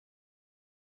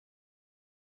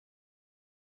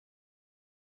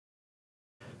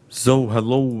So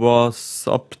hello, what's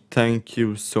up? Thank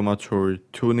you so much for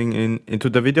tuning in into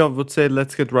the video. I would say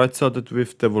let's get right started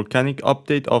with the volcanic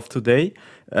update of today.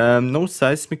 No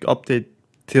seismic update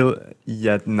till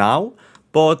yet now,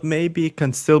 but maybe it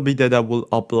can still be that I will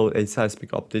upload a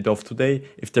seismic update of today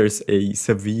if there's a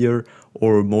severe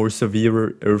or more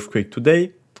severe earthquake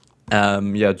today.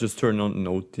 Yeah, just turn on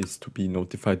notice to be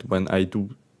notified when I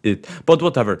do it, but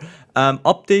whatever.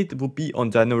 Update will be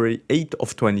on January 8th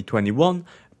of 2021.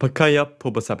 Pacaya,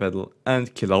 Popocatepetl,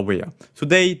 and Kilauea.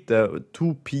 Today, the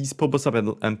two P's,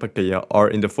 Popocatepetl and Pacaya, are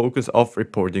in the focus of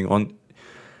reporting on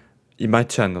in my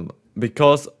channel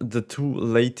because the two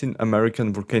Latin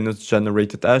American volcanoes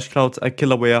generated ash clouds at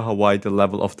Kilauea, Hawaii. The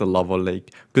level of the lava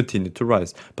lake continued to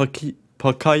rise.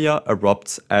 Pacaya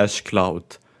erupts ash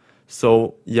cloud.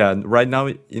 So yeah, right now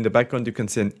in the background you can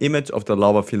see an image of the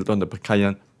lava field on the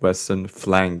Pacaya western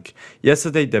flank.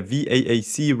 Yesterday the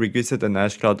VAAC registered an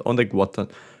ash cloud on the Guatemalan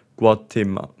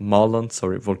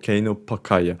volcano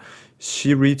Pacaya.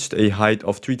 She reached a height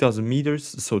of 3,000 meters,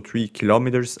 so 3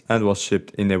 kilometers, and was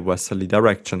shipped in a westerly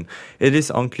direction. It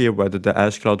is unclear whether the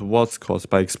ash cloud was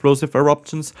caused by explosive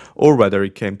eruptions or whether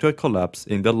it came to a collapse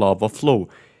in the lava flow.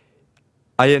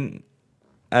 INGV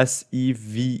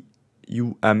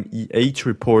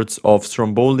reports of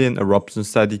Strombolian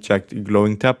eruptions that eject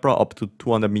glowing tephra up to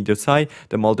 200 meters high.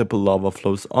 The multiple lava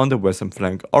flows on the western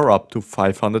flank are up to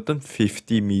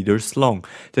 550 meters long.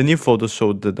 The new photos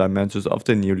showed the dimensions of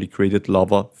the newly created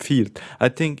lava field. I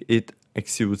think it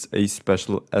exudes a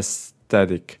special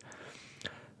aesthetic.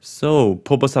 So,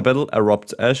 Popocatepetl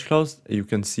erupts ash clouds. You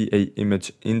can see an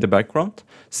image in the background.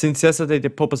 Since yesterday, the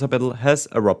Popocatepetl has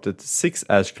erupted 6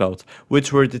 ash clouds,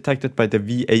 which were detected by the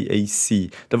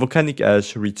VAAC. The volcanic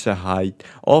ash reached a height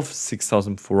of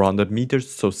 6,400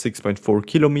 meters, so 6.4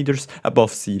 kilometers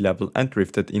above sea level, and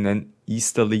drifted in an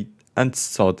easterly and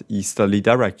southeasterly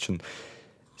direction.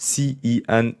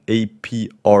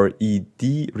 CENAPRED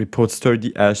reports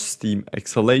 30 ash steam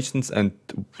exhalations and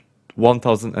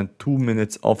 1,002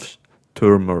 minutes of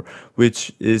tremor,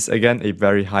 which is again a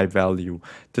very high value.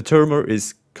 The tremor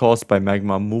is caused by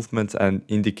magma movements and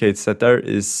indicates that there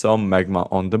is some magma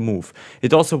on the move.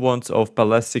 It also warns of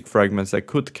ballistic fragments that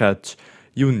could catch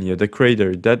you near the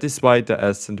crater. That is why the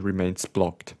ascent remains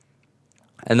blocked.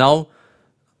 And now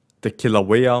the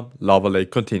Kilauea lava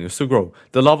lake continues to grow.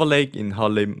 The lava lake in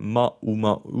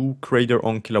Halemaumau crater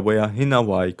on Kilauea in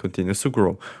Hawaii continues to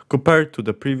grow. Compared to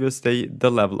the previous day,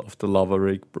 the level of the lava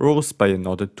lake rose by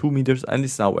another 2 meters and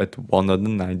is now at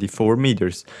 194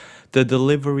 meters. The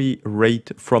delivery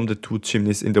rate from the two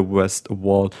chimneys in the west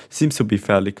wall seems to be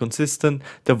fairly consistent.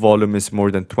 The volume is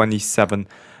more than 27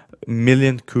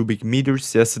 million cubic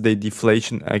meters. Yesterday,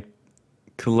 deflation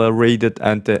accelerated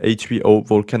and the HBO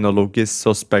volcanologists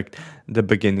suspect the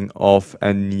beginning of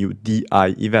a new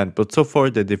DI event, but so far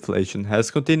the deflation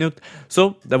has continued.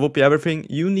 So that will be everything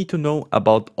you need to know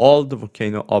about all the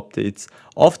volcano updates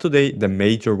of today. The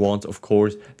major ones, of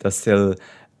course, there's still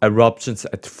eruptions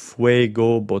at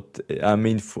Fuego, but I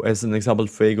mean, as an example,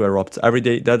 Fuego erupts every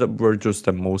day. That were just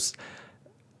the most,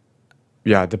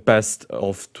 yeah, the best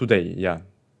of today. Yeah,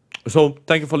 so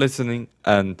thank you for listening,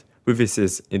 and we will see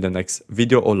this in the next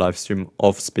video or live stream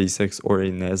of SpaceX or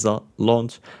a NASA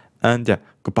launch. And yeah,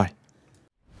 goodbye.